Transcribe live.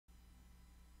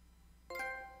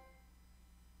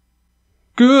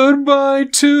Goodbye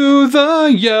to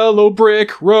the yellow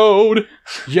brick road.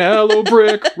 Yellow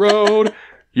brick road.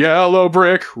 Yellow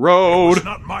brick road. It's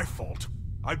not my fault.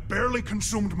 I barely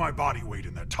consumed my body weight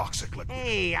in that toxic liquid.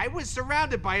 Hey, I was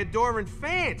surrounded by adoring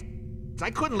fans. I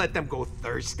couldn't let them go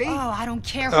thirsty. Oh, I don't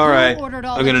care. All right,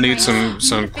 I'm gonna need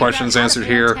some questions answered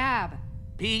here.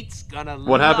 Pete's gonna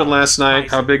What happened last night?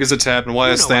 How big is the tab? And why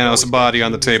is Thanos' body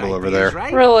on the table over there?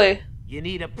 Right? Really? You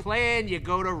need a plan, you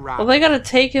go to Rock. Well, they gotta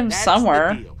take him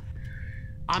somewhere.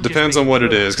 Depends on what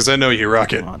it is, because I know you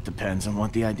rock it. Well, it depends on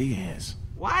what the idea is.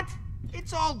 What?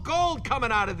 It's all gold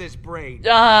coming out of this brain.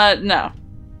 No.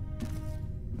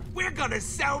 We're gonna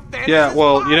sell Thanos'. Yeah,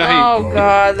 well, you know how Oh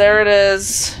god, there it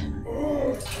is.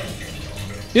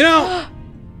 you know,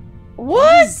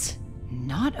 What?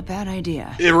 Not a bad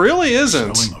idea. it really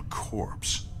isn't. Selling a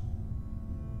corpse.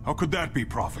 How could that be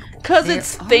profitable? Because There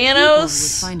it's are people who would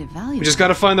Thanos. find it valuable. We just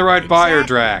gotta find the right buyer,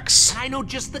 Drax. I know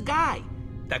just the guy.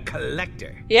 The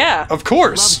collector. Yeah. Of Loves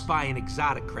course. buying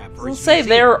exotic crap for We'll his say museum.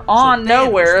 they're on So Thanos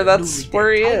nowhere. is That's newly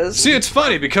where he dead is. See, it's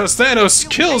funny because Thanos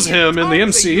kills him in the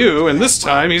MCU, and this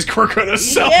time we're gonna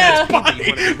sell Yeah. his body.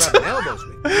 You wanna be rubbing elbows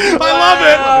with.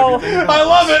 I love it! I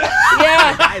love it!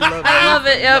 Yeah. I love it. I love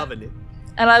it, yep. Loving it.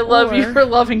 And I love you Or- for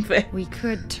loving things. We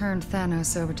could turn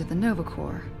Thanos over to the Nova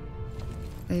Corps.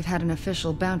 They've had an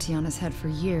official bounty on his head for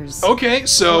years. Okay,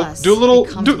 so Plus, do a little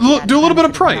it comes do, with the do a added little bit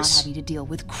of benefit price. Not having to deal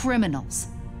with criminals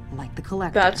like the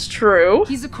collector. That's true.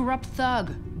 He's a corrupt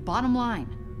thug. Bottom line.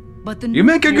 But the You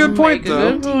make a good point, make a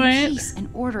though. good point. Peace and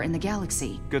order in the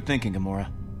galaxy. Good thinking, Gamora.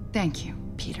 Thank you,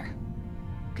 Peter.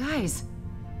 Guys,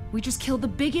 we just killed the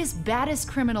biggest, baddest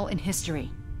criminal in history.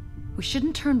 We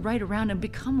shouldn't turn right around and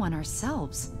become one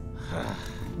ourselves.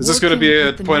 Is this going to be a Working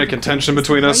with the point of Nova contention Corps is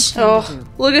the between right us? thing to Oh, do.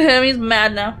 look at him. He's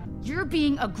mad now. You're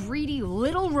being a greedy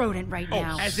little rodent right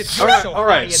now. As if All you're right, so all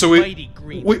right. high So and we, mighty,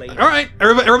 green we lady. all right.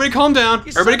 Everybody, calm down. You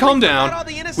Everybody, calm suddenly forgot all down.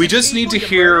 the innocent We just need to people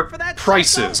you hear murdered for that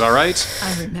prices. psycho? All right.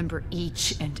 I remember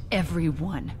each and every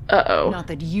one. Uh-oh. Not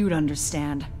that you'd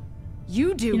understand.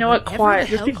 You do. You know what? whatever Quiet.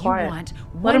 the Just be hell quiet. You want,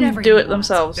 Let them whenever do you it want.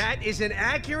 themselves. That is an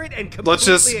accurate and completely Let's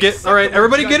just get. All right, acceptable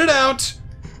everybody, get it judgment. out.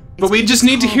 But we just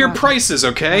need to hear prices,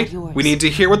 okay? Not yours. We need to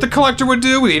hear what the collector would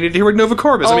do. We need to hear what Nova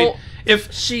Corpus. I mean, Oh.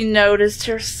 if She noticed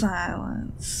her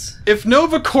silence.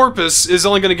 Nova Corpus is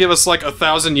only going to give us like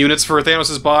 1,000 units for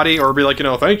Thanos' body, or be like,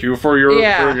 thank you for your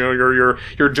Yeah. for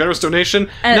your generous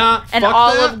donation. And, nah, an fuck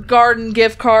Olive that. Garden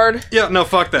gift card. Yeah, no,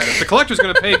 fuck that. If the collector's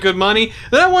going to pay good money,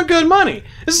 then I want good money.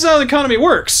 This is how the economy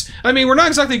works. I mean, we're not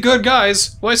exactly good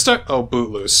guys. Why start? Oh,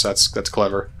 boot loose. That's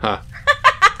clever, huh?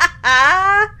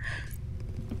 Ah!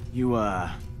 You,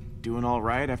 doing all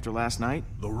right after last night?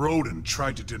 The rodent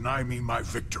tried to deny me my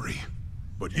victory.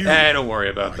 But you, Hey, don't worry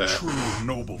about my that. true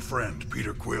noble friend,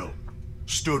 Peter Quill,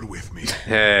 stood with me.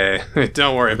 Hey,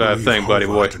 don't worry about a thing, buddy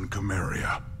boy. Hobart and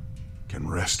Cameria can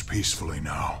rest peacefully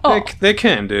now. Oh, They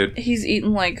can, dude. he's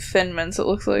eating like Thin Mints, it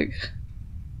looks like.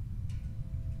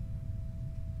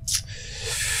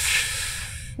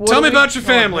 Tell me about your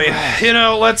family. You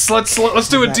know, let's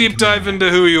do a deep dive into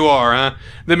who you are, huh?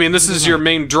 I mean, this is your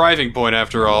main driving point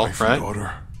after all, Wife and right?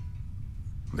 daughter,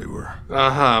 they were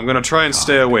I'm gonna try and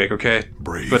stay awake, okay?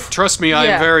 brave. But trust me, I'm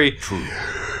Yeah. very True.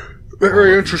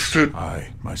 very interested. I,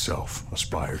 myself,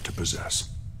 aspire to possess.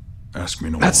 Ask me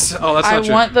no That's more. that's I not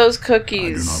true. want those I do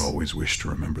cookies. not always wish to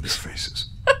remember their faces.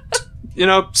 You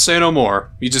know, say no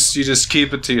more. You just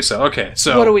keep it to yourself. Okay,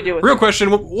 so What do we do with real it? question?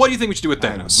 What do you think we should do with I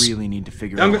Thanos? really need to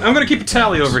figure I'm out. gonna keep a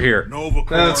tally over here. Nova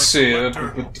Corps, Let's see. Collector,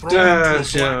 thrown into a black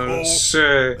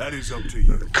hole. That is up to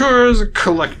you. Curse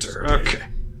collector. Okay.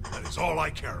 That is all I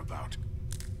care about.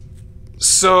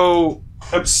 So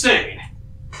abstain.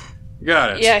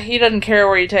 Got it. Yeah, he doesn't care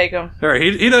where you take him. All right.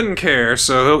 He doesn't care,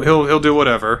 so he'll do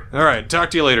whatever. All right. Talk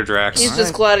to you later, Drax. He's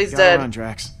just glad he's Got dead. on,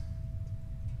 Drax.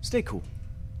 Stay cool.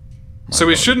 So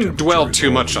we My body shouldn't dwell temperature too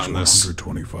is much always on this.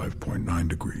 125.9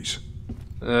 degrees.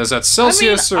 Is that I mean,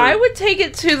 Celsius or? I would take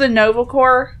it to the Nova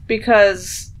Corps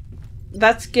because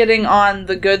that's getting on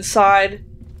the good side.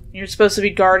 You're supposed to be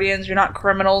guardians. You're not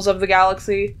criminals of the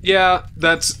galaxy. Yeah,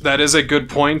 that is a good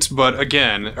point. But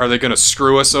again, are they going to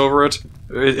screw us over it?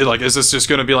 Like, is this just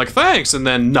going to be like thanks, and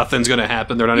then nothing's going to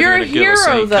happen? They're not You're even a going to give us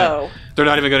hero, any. though. They're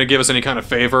not even going to give us any kind of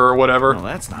favor or whatever. Well,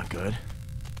 that's not good.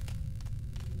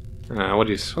 What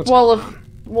do you? What's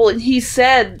Well, he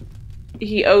said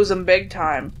he owes him big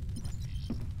time.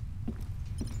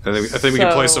 I think we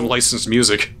can play So- some licensed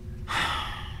music.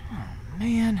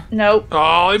 Man. Nope.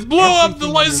 Oh, he blew up the Everything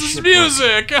in licensed this ship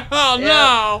music! Oh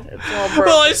no! It's all The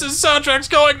broken. licensed soundtrack's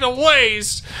going to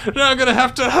waste! Now I'm gonna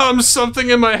have to hum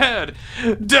something in my head.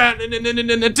 Da da da da da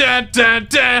da da da da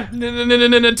da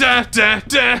da da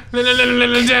da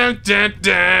da da da da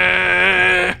da.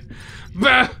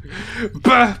 Bah!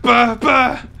 Bah! Bah!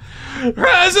 Bah!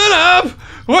 Rising up!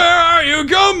 Where are you,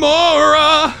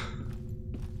 Gamora?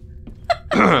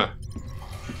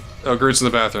 Oh, Groot's in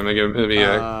the bathroom.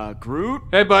 Groot?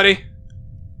 Hey, buddy.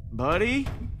 Buddy?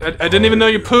 I didn't even know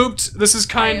you pooped. This is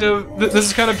kind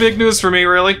of big news for me,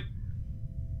 really.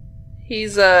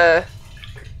 He's, hang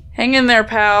in there,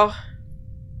 pal.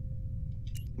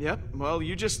 Yep, well,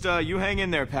 you just, you hang in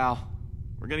there, pal.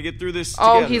 We're gonna get through this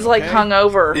Oh, together, he's like okay?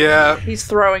 hungover. Yeah. He's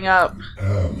throwing up.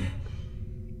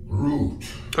 Groot.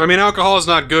 I mean, alcohol is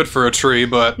not good for a tree,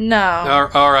 but... No.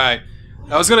 Alright.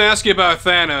 I was gonna ask you about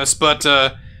Thanos, but,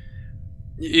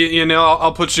 you know,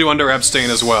 I'll put you under Epstein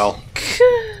as well.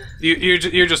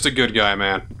 You're just a good guy,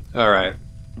 man. Alright.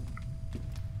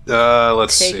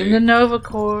 Let's see. Take him to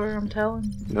Novacore, I'm telling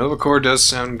you. Novacore does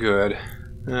sound good.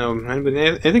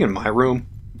 Anything in my room?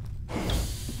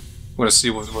 I want to see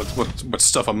what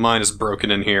stuff of mine is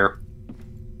broken in here.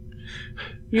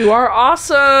 You are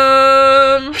awesome!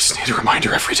 I just need a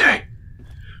reminder every day.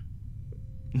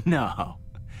 No.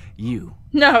 You.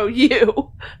 No, you.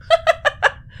 What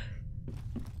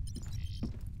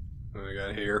do we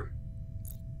got here?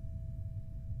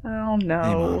 Oh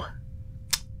no.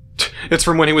 It's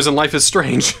from when he was in Life is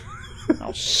Strange.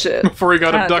 Oh shit. Before he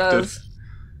got Kinda abducted. does.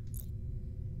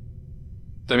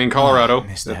 I mean, Colorado. I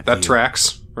missed that that view.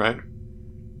 tracks, right?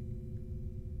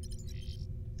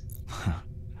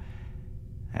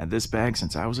 Had this bag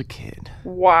since I was a kid.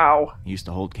 Wow. Used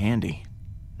to hold candy.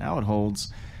 Now it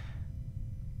holds...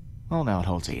 Well, now it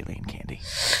holds alien candy.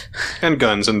 And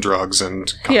guns and drugs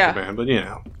and Yeah. contraband, but you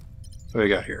know. What do we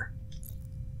got here?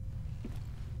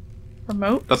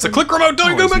 Remote? That's the click remote!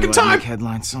 Don't go Always back knew in I'd time! make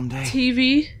headlines someday.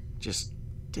 TV? Just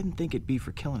didn't think it'd be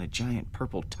for killing a giant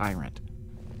purple tyrant.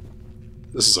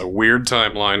 This is a weird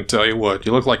timeline, tell you what.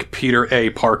 You look like Peter A.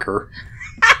 Parker.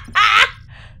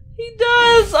 He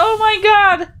does! Oh my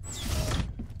god!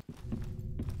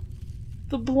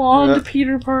 The blonde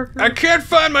Peter Parker. I can't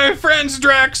find my friends,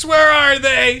 Drax! Where are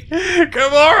they?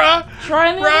 Gamora!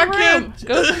 Try in the other room. Rocket!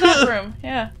 Go to that room.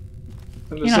 Yeah.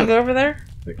 You not go over there?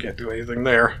 I can't do anything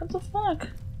there. What the fuck?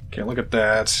 Can't look at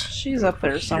that. She's up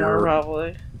there somewhere, Here.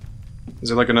 probably. Is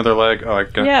there like another leg? Oh, I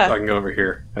can go over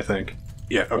here, I think.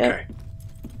 Yeah, okay.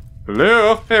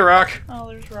 Hello? Hey, Rock. Oh,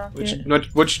 there's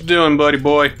Rocket. What you doing, buddy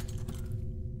boy?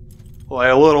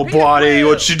 Like a little body,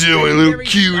 what you doing, little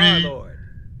cutie?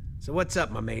 So what's up,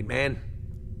 my main man?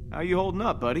 How you holding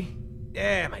up, buddy?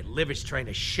 Yeah, my liver's trying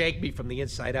to shake me from the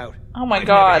inside out. Oh my I've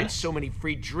god. never had so many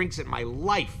free drinks in my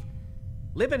life.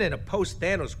 Living in a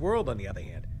post-Thanos world, on the other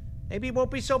hand, maybe it won't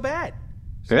be so bad.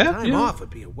 Yeah? Time off would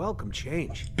be a welcome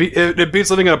change. It beats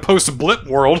living in a post-blip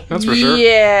world, that's for sure.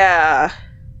 Yeah.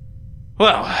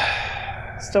 Well,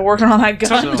 Still working on that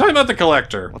gun. talking about the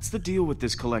Collector. What's the deal with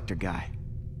this collector guy?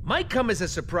 Might come as a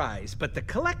surprise, but the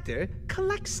Collector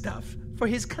collects stuff for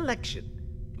his collection.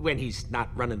 When he's not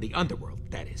running the underworld,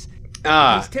 that is.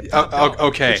 He's tip-top dog,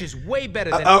 okay. Which is way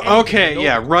better than Okay, anything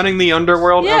yeah, in the running the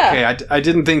underworld. Yeah. Okay, I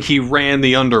didn't think he ran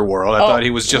the underworld. I thought he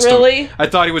was just really? I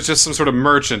thought he was just some sort of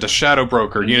merchant, a shadow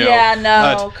broker. You know? Yeah,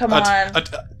 no, come on.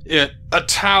 A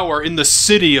tower in the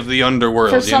city of the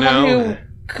underworld. For someone you know? who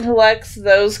collects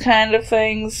those kind of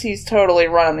things, he's totally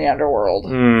running the underworld.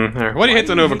 Why do you hate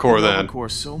the Novacore then?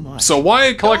 Novacore so much. So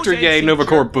why Collector Those yay, NC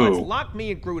Novacore jerkwads boo? Locked me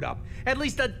and Groot up at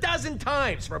least a dozen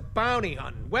times for bounty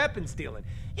hunting, weapon stealing,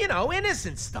 you know,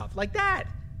 innocent stuff like that.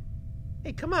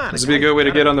 Hey, come on. This would be a good way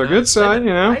to get on their good side,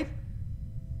 you know? Right?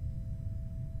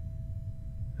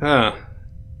 Huh.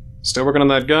 Still working on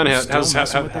that gun. Still How's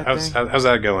messing with that thing? how's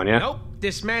that going? Yeah. Nope,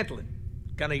 dismantling.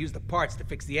 Gonna use the parts to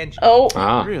fix the engine. Oh,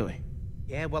 Ah. Really?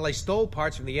 Yeah, well, I stole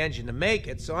parts from the engine to make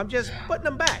it, so I'm just putting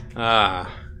them back.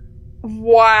 Ah.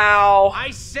 wow.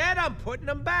 I said I'm putting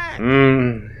them back.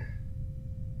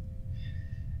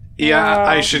 Yeah, Wow.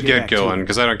 I should Get get back to going it.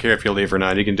 because I don't care if you leave or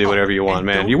not. You can do whatever you want, and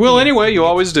man. don't You will be anyway. You idiot.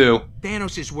 always do.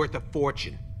 Thanos is worth a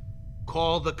fortune.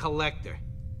 Call the Collector.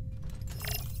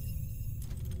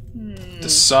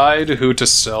 Decide who to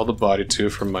sell the body to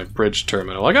from my bridge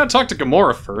terminal. I gotta talk to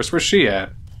Gamora first. Where's she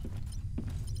at?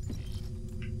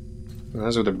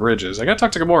 Those are the bridges. I gotta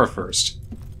talk to Gamora first.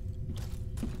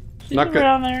 Keep Not good.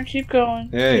 around there. Keep going.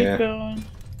 Yeah, Keep yeah. going.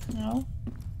 No.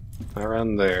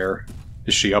 Around there.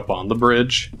 Is she up on the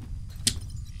bridge?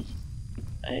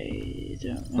 I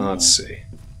don't know. Let's see.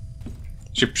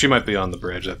 She might be on the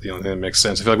bridge. That's the only thing that makes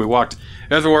sense. I feel like we walked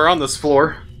everywhere on this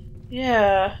floor.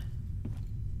 Yeah.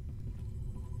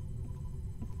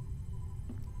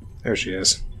 There she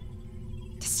is.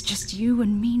 It's just you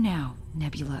and me now,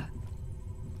 Nebula.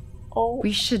 Oh.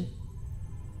 We should,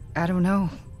 I don't know,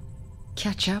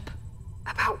 catch up?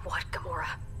 About what, Gamora?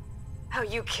 How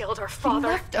you killed our They father.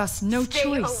 left us no Stay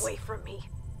choice. away from me.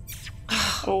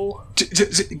 Oh.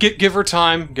 Give her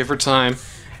time. Give her time.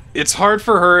 It's hard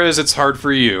for her as it's hard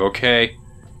for you, okay?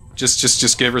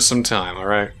 Just give her some time,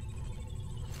 alright?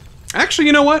 Actually,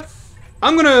 you know what?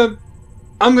 I'm gonna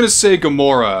say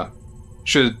Gamora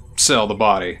should sell the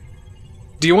body.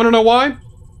 Do you want to know why?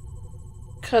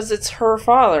 Because it's her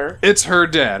father. It's her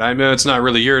dad. I know it's not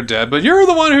really your dad, but you're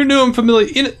the one who knew him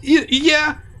familiarly.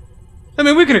 Yeah. I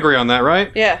mean, we can agree on that,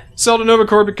 right? Yeah. Sell to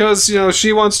Novacore because, you know,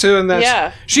 she wants to, and that's...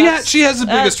 Yeah. She has the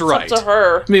biggest right. That's up to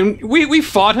her. I mean, we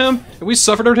fought him, and we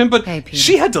suffered under him, but Hey, Peter.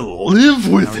 she had to live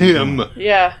with him.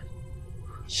 Yeah.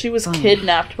 She was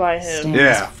kidnapped by him. Stand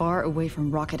Yeah. as far away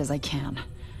from Rocket as I can.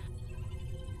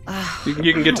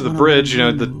 You can get to the bridge, you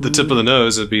know, the tip of the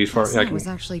nose would be far... That was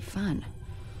actually fun.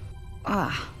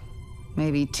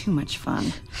 Maybe too much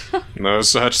fun. No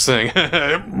such thing.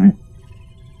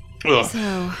 Ugh,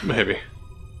 So, maybe.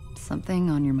 something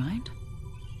on your mind?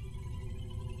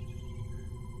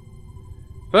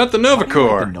 But the Why do you like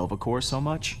Novacore. the Novacore so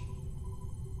much?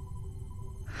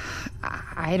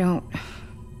 I don't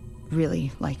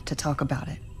really like to talk about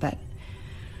it, but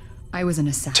I was an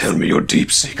assassin. Tell me your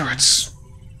deep secrets.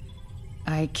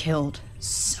 I killed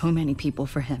so many people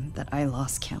for him that I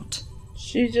lost count.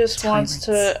 She just Tyrants.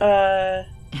 wants to,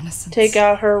 Innocence. take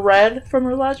out her red from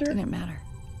her ledger. Didn't matter.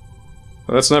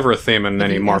 Well, that's never a theme in If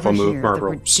any you Marvel ever hear the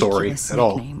Marvel story ridiculous at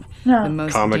all. nickname, No. The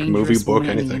most Comic, movie, dangerous book, woman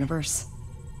in the anything. universe,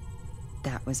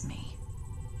 that was me.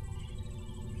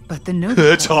 But the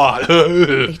It's Novacore, hot.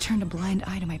 they turned a blind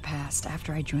eye to my past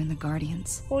after I joined the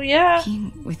Guardians. Well, yeah.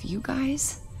 Being with you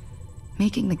guys,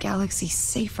 making the galaxy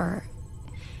safer,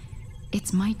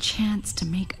 it's my chance to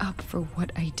make up for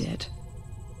what I did.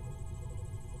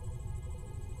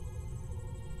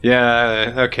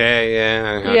 Yeah, okay,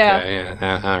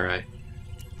 yeah, alright.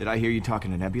 Did I hear you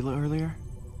talking to Nebula earlier?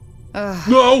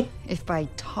 No! If by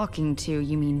talking to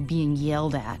you mean being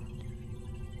yelled at.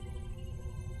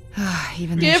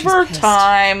 Even though Give she's her pissed,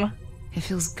 time. it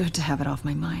feels good to have it off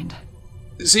my mind.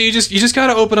 See, you just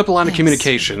gotta open up a line of Thanks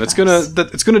communication. for It's the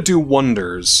it's gonna do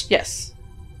wonders. Yes.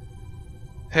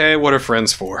 Hey, what are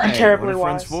friends for? I'm terribly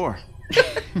what are friends wise.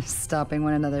 for? Stopping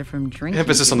one another from drinking.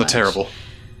 Emphasis too on the much. terrible.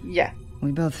 Yeah.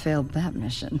 We both failed that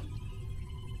mission.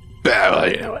 I'll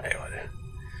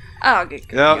get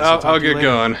good. Yeah, Guess I'll talk I'll to you get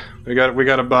later. going. We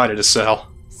got a body to sell.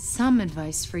 Some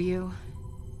advice for you.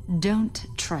 Don't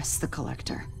trust the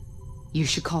Collector. You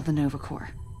should call the Novacore.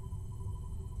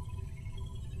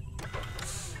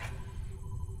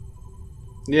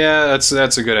 Yeah,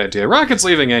 that's a good idea. Rocket's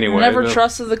leaving anyway. Never but-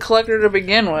 trusted the Collector to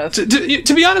begin with.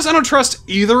 To be honest, I don't trust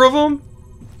either of them.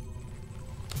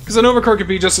 Because the Novacore could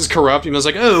be just as corrupt. You know, it's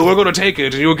like, oh, we're going to take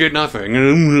it and you'll get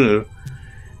nothing.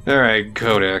 Alright,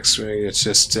 Codex. It's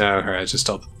just, alright, just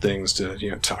all the things to,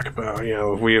 you know, talk about. You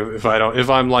know, if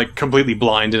I'm, like, completely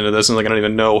blind into this and, like, I don't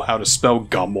even know how to spell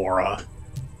Gamora.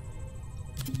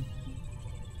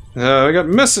 We got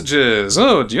messages.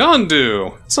 Oh,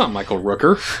 Yondu. It's not Michael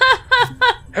Rooker.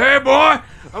 Hey, boy!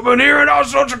 I've been hearing all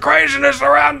sorts of craziness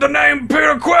around the name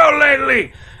Peter Quill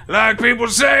lately. Like people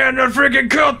saying they're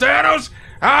freaking killed Thanos.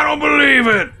 I don't believe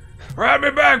it. Write me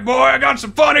back, boy. I got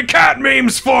some funny cat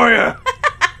memes for you.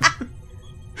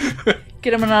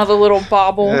 Get him another little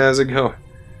bobble. How's it going?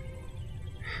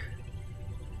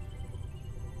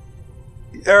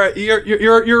 All right,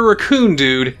 you're a raccoon,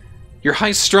 dude. You're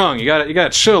high strung. You gotta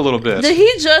chill a little bit. Did he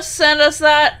just send us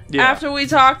that Yeah. after we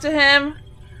talked to him?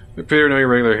 Peter, know you're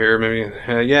regular here.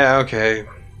 Maybe. Yeah. Okay.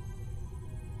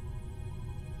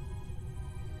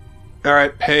 All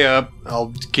right. Pay up.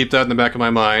 I'll keep that in the back of my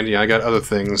mind. Yeah, I got other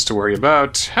things to worry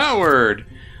about. Howard,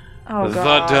 Oh, the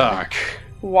God. duck.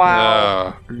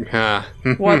 Wow.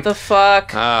 What the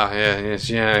fuck? Ah, yeah.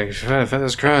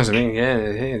 Feathers crossing.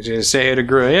 Yeah, just say it to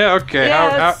Gru. Yeah, okay.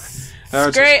 Yeah,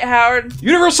 it's great, Howard.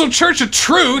 Universal Church of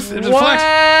Truth. It What? reflects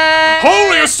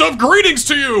holiest of greetings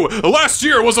to you. Last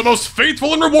year was the most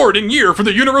faithful and rewarding year for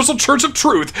the Universal Church of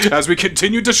Truth, as we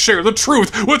continued to share the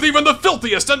truth with even the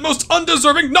filthiest and most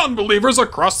undeserving non-believers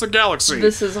across the galaxy.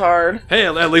 This is hard. Hey,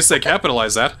 at least they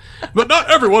capitalize that. But not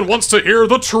everyone wants to hear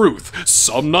the truth.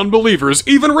 Some non-believers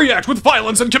even react with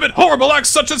violence and commit horrible acts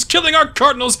such as killing our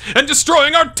cardinals and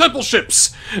destroying our temple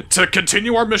ships. To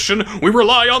continue our mission, we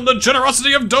rely on the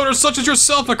generosity of donors such as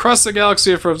yourself across the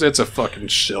galaxy. It's a fucking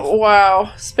shill.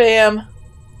 Wow. Spam.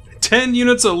 10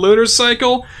 units a lunar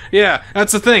cycle? Yeah,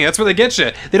 that's the thing. That's where they get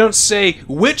you. They don't say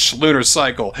which lunar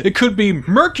cycle. It could be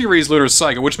Mercury's lunar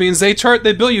cycle, which means they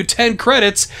bill you 10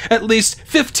 credits at least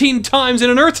 15 times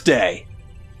in an Earth day.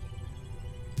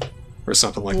 or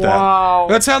something like Wow.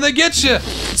 that. That's how they get you.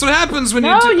 That's what happens when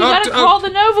No, you gotta call the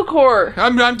Nova Corps.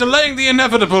 I'm delaying the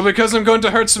inevitable because I'm going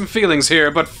to hurt some feelings here,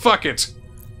 but fuck it.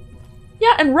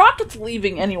 Yeah, and Rocket's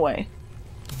leaving anyway.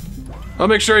 I'll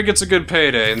make sure he gets a good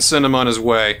payday and send him on his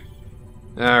way.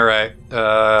 Alright,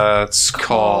 let's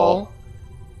call...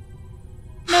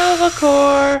 Nova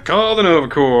Corps. Call the Nova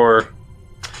Corps.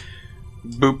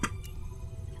 Boop.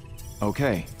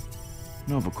 Okay.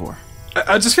 Nova Corps.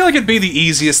 I just feel like it'd be the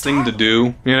easiest thing to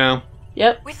do, you know?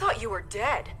 Yep. We thought you were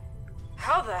dead.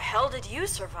 How the hell did you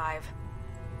survive?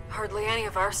 Hardly any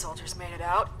of our soldiers made it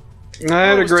out. I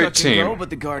had a was great touch and team. go, but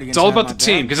the Guardians It's all have about my the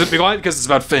team, back. because it's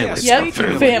about family. Yeah, It's Yep.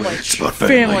 about Family. It's about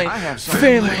family. I have something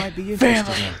Family. you might be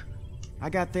interested in. I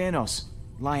got Thanos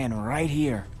lying right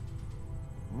here.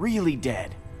 Really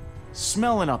dead.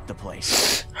 Smelling up the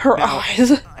place. Her Now,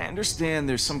 eyes. I understand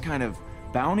there's some kind of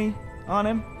bounty on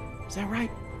him. Is that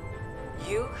right?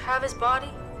 You have his body?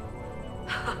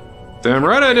 Damn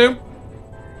right I do.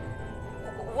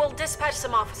 We'll dispatch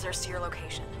some officers to your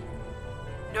location.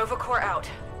 Nova Corps out.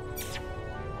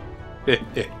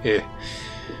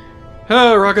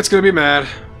 Oh, Rocket's gonna be mad.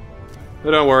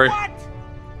 But don't worry. What?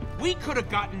 We could have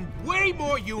gotten way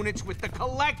more units with the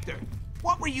Collector.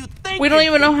 What were you thinking? We don't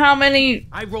even know how many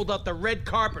I rolled out the red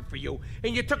carpet for you,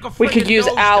 and you took a we could frickin' use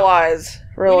nosedive. allies.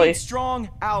 We Really. need strong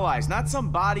allies, not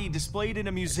some body displayed in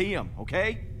a museum,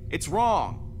 okay? It's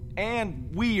wrong. And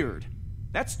weird.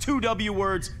 That's 2 W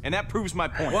words, and that proves my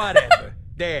point. Whatever.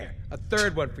 There, a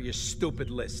third one for your stupid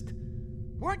list.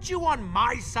 Weren't you on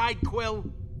my side, Quill?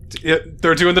 Yeah,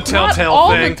 they're doing the Not telltale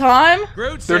all thing. the time.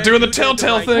 Groot They're said doing the you did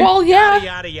telltale right thing. Well, yeah. Yada,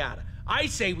 yada, yada. I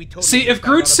say we totally See, if missed out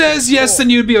Groot on a says big yes, goal. then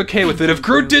you'd be okay with it. If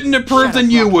Groot didn't approve, then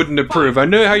you wouldn't approve. I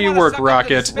know how you wanna work, suck up to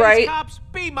the Rocket. space Right. Cops,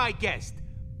 be my guest.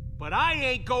 But I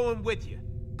ain't going with you.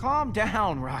 Calm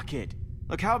down, Rocket.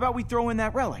 Look, how about we throw in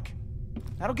that relic?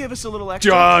 That'll give us a little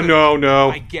extra. No.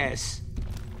 I guess.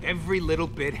 Every little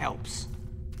bit helps.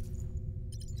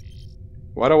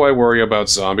 Why do I worry about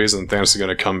zombies and Thanos is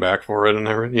gonna come back for it and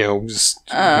everything? You know,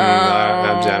 just...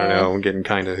 I don't know, I'm getting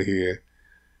kind of here.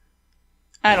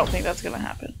 I don't think that's gonna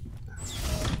happen.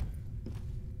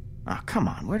 Oh, come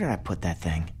on. Where did I put that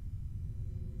thing?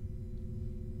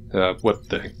 What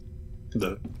thing?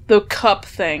 The cup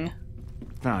thing.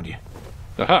 Found you.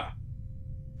 Aha!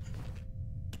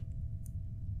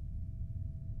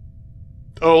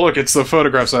 Oh, look, it's the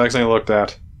photographs I accidentally looked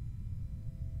at.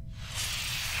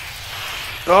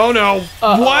 Oh no!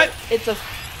 What?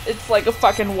 It's like a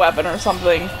fucking weapon or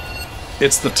something.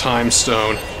 It's the Time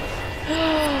Stone.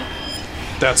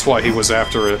 That's why he was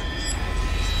after it.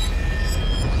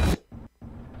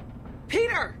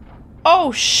 Peter!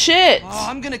 Oh shit! Oh,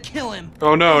 I'm gonna kill him.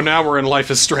 Oh no, now we're in Life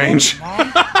is Strange.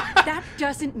 That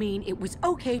doesn't mean it was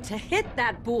okay to hit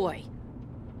that boy.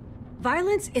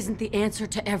 Violence isn't the answer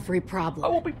to every I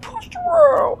problem. will be pushed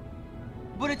through.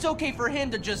 But it's okay for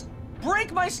him to just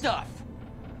break my stuff.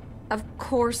 Of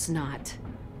course not.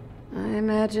 I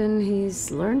imagine he's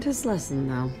learned his lesson,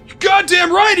 though.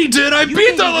 Goddamn right he did! I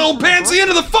beat that little pansy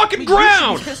into the fucking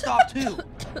ground! Pissed off too.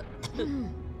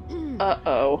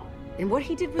 Uh-oh. And what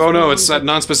he did was Oh no, wrong, it's that but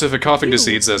non-specific coughing you-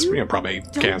 disease that's, you probably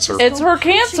don't cancer. just It's go her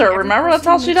punching cancer, every remember? person That's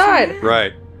how she that you died. met.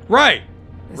 Right. Right!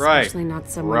 Right. Especially not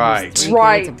someone Right. who's drinking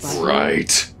Right. as a button.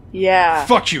 Right. Yeah.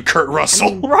 Fuck you, Kurt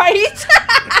Russell! Right?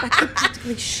 That kid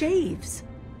practically shaves.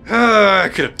 I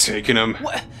could have taken him.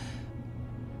 What?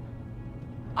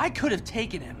 I could have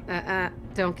taken him.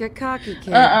 Don't get cocky,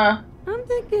 kid. Uh-uh. I'm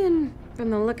thinking, from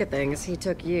the look of things, he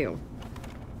took you.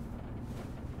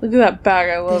 Look at that bag,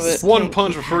 I love This- it. One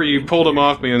punch before you pulled him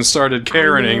off me and started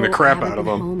carrying the crap I haven't out of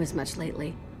been him. home as much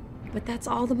lately. But that's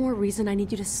all the more reason I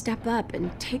need you to step up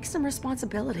and take some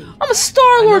responsibility. I'm a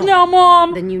Star-Lord now,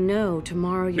 Mom! Then you know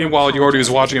tomorrow you're Meanwhile, Yordi was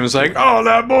watching him and was like, "Oh,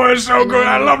 that boy is so good.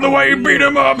 I love the way you beat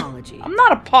him up." I'm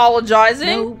not apologizing.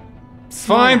 No.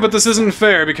 Fine, but this isn't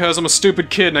fair because I'm a stupid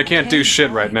kid and I can't do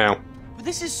shit right now. But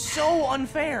this is so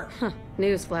unfair.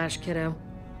 Newsflash, kiddo.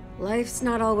 Life's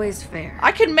not always fair.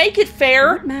 I can make it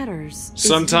fair. What matters is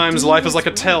Sometimes you life do is like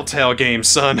a what's right. telltale game,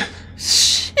 son.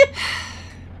 Shit.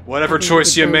 Whatever I think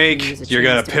choice we you both make, can use a you're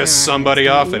gonna chance to piss air our somebody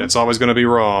heads, off don't and you? it's always gonna be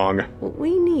wrong. What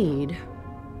we need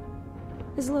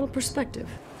is a little perspective.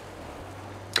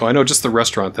 Oh, I know just the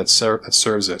restaurant that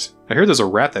serves it. I hear there's a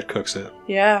rat that cooks it.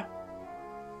 Yeah.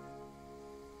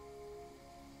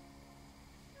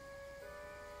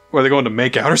 What, are they going to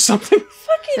make out or something?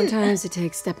 Fucking. Sometimes it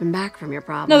takes stepping back from your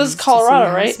problems. No, this is to see Colorado,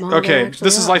 how right? small they Okay, actually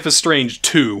this is are. Life is Strange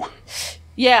 2.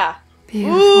 Yeah.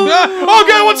 Beautiful. Oh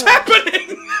god, what's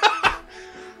happening?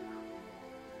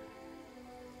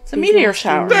 It's a meteor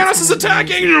shower. Thanos is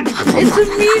attacking! It's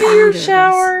a meteor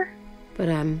shower. But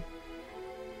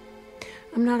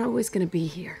I'm not always gonna be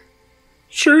here.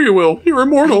 Sure you will. You're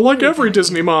immortal like every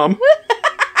Disney mom.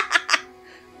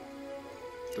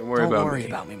 Don't worry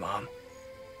about me, Mom.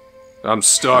 I'm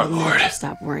Star-Lord. I'll never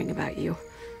stop worrying about you.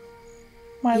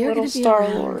 My You're little gonna be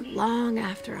Star-Lord. around long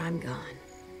after I'm gone.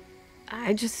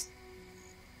 I just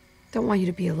don't want you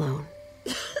to be alone.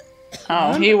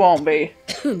 Oh, he won't be.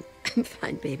 I'm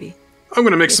fine, baby. I'm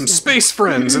gonna make some space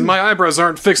friends, and my eyebrows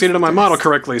aren't fixated on my model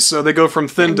correctly, so they go from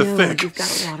thin to I know thick. You've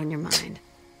got a lot on your mind.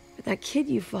 But that kid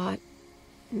you fought,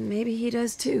 maybe he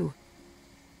does too.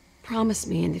 Promise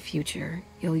me in the future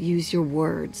you'll use your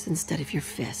words instead of your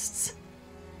fists.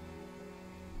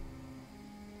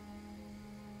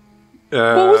 What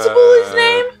was the bully's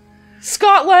name?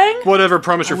 Scott Lang? Whatever,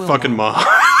 promise your fucking mom.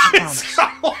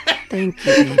 Thank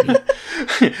you, baby.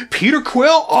 Peter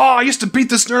Quill? Oh, I used to beat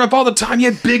this nerd up all the time. He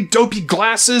had big, dopey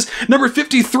glasses. Number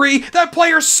 53, that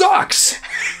player sucks!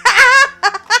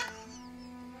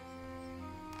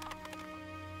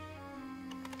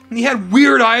 And he had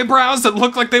weird eyebrows that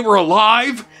looked like they were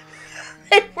alive.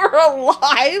 They were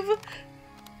alive?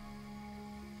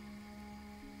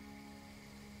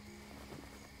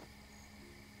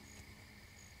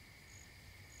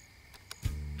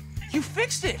 You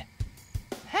fixed it!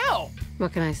 Hell!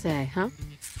 What can I say, huh?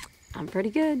 I'm pretty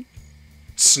good.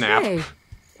 Snap. Hey,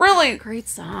 Really? great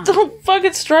song. Don't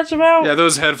fucking stretch them out. Yeah,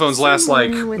 those headphones last like,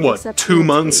 Someone with what, exceptional 2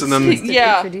 months, and then taste that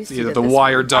Yeah. introduced you either to the this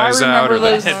wire one. dies I out or remember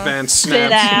the those headband thin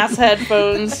snaps. ass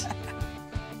headphones.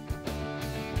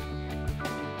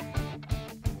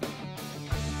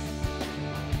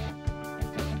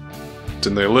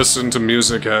 And they listen to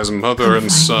music as mother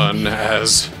and son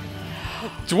as...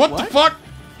 What the fuck?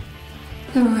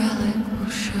 The relic will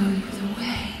show you the way.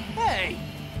 Hey!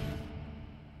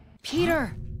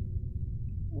 Peter!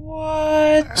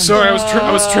 What? Sorry,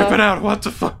 I was tripping out. What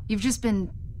the fuck? You've just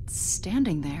been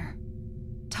standing there,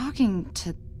 talking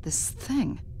to this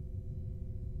thing.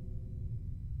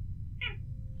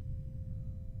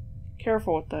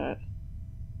 Careful with that.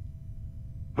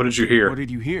 What did you hear? What did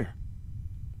you hear?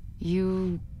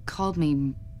 You called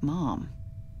me Mom.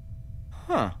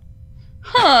 Huh.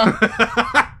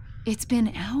 Huh. It's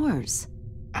been hours.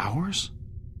 Hours?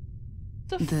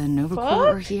 The Nova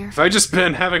Corps are here. Have I just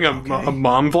been having a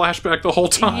mom flashback the whole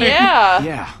time? Yeah.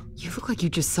 Yeah. You look like you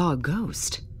just saw a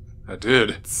ghost. I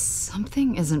did.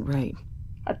 Something isn't right.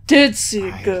 I did see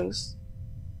a ghost.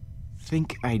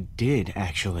 Think I did,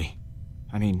 actually.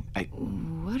 I mean,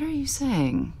 What are you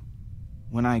saying?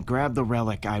 when I grabbed the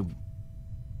relic, I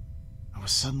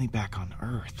was suddenly back on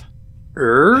Earth.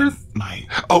 Earth? And my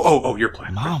Oh, your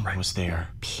plan. mom Right. was there.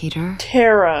 Peter?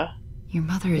 Tara. Your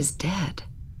mother is dead.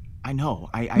 I know.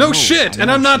 I No know, shit, I and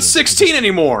know I'm not she is. 16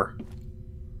 anymore.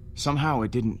 Somehow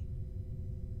it didn't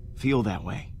feel that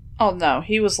way. Oh no,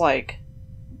 he was like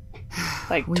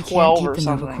We 12 can't keep or the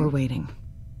Nova Corps something. waiting.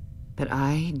 But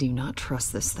I do not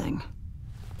trust this thing.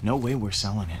 No way we're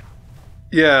selling it.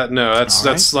 Yeah, no, All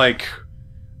that's like...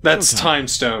 That's Okay. time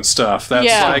stone stuff. That's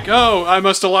Yeah. like, oh, I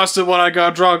must have lost it when I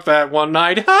got drunk that one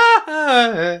night.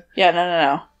 Yeah,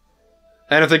 no.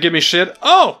 And if they give me shit,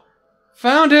 oh,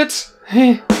 found it.